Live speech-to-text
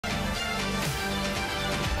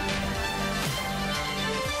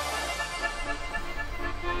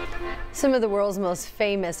Some of the world's most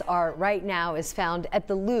famous art right now is found at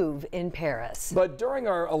the Louvre in Paris. But during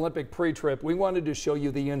our Olympic pre-trip, we wanted to show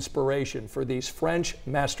you the inspiration for these French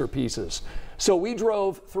masterpieces. So we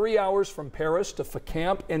drove 3 hours from Paris to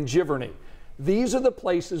Fécamp and Giverny. These are the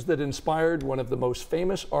places that inspired one of the most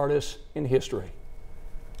famous artists in history.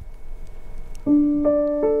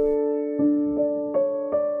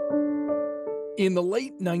 In the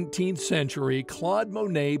late 19th century, Claude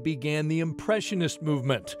Monet began the impressionist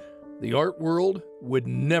movement. The art world would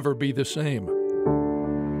never be the same.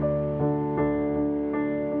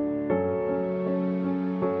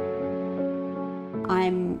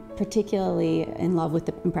 I'm particularly in love with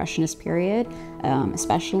the Impressionist period,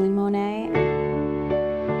 especially Monet.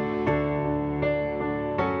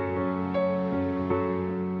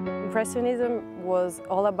 Impressionism was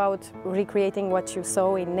all about recreating what you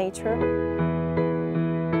saw in nature.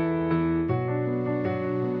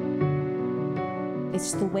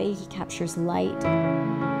 It's the way he captures light.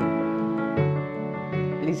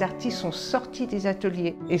 Les artistes sont sortis des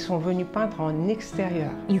ateliers et sont venus peindre en extérieur.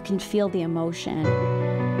 You can feel the emotion.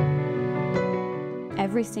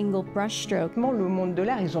 Every single brushstroke. Le monde de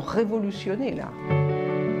l'art, ils ont révolutionné l'art.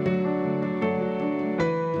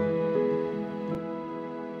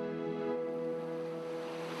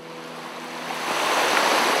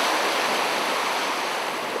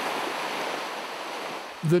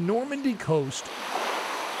 The Normandy coast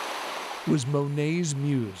was Monet's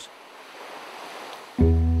muse.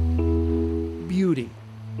 Beauty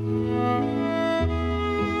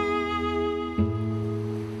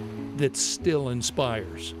that still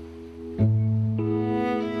inspires.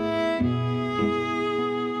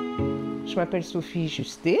 Je m'appelle Sophie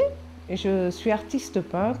Justet, je suis artiste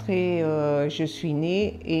peintre et je suis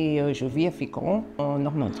née et je vis à Fécamp en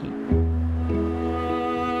Normandie.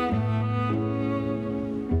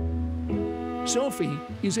 Sophie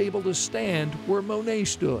is able to stand where Monet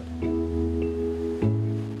stood,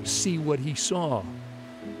 see what he saw.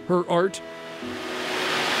 Her art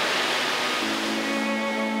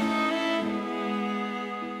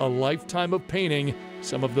a lifetime of painting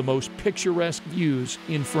some of the most picturesque views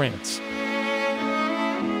in France.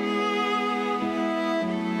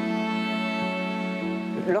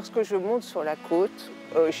 Lorsque je monte sur la côte,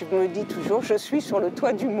 je me dis toujours, je suis sur le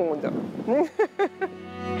toit du monde.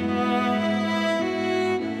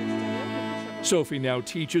 Sophie now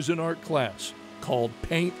teaches an art class called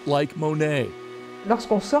Paint Like Monet.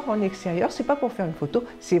 Lorsqu'on sort en extérieur, c'est pas pour faire une photo,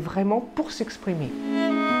 c'est vraiment pour s'exprimer.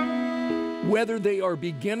 Whether they are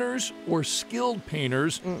beginners or skilled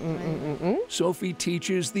painters, Sophie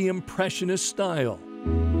teaches the impressionist style.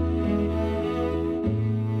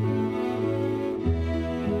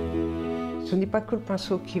 Ce n'est pas que le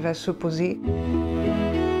pinceau qui va se poser.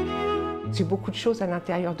 C'est beaucoup de choses à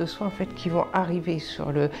l'intérieur de soi en fait qui vont arriver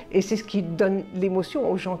sur le... Et c'est ce qui donne l'émotion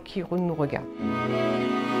aux gens qui nous regardent.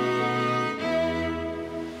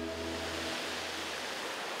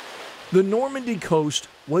 The Normandy coast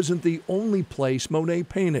wasn't the only place Monet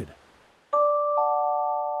painted.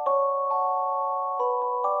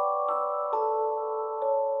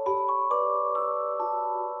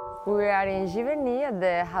 We are in Giverny at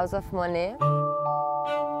the house of Monet.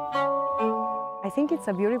 I think it's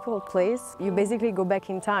a beautiful place. You basically go back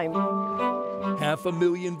in time.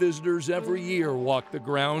 500,000 visitors every year walk the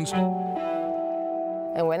grounds.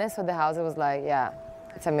 And when I saw the house, I was like, yeah,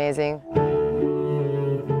 it's amazing.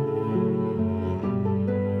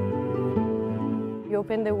 You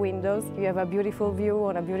open the windows, you have a beautiful view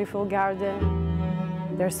on a beautiful garden.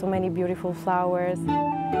 There's so many beautiful flowers.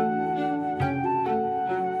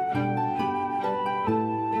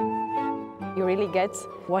 You really get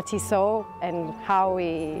what he saw and how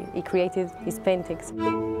he created his paintings.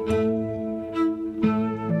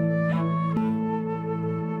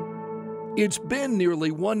 It's been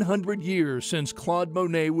nearly 100 years since Claude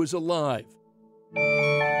Monet was alive.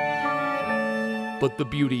 But the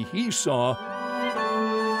beauty he saw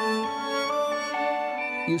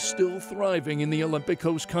is still thriving in the Olympic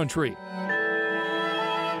coast country,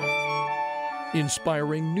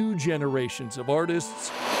 inspiring new generations of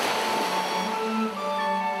artists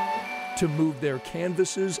to move their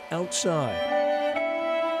canvases outside,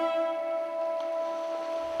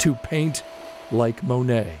 to paint like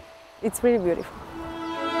Monet. It's really beautiful.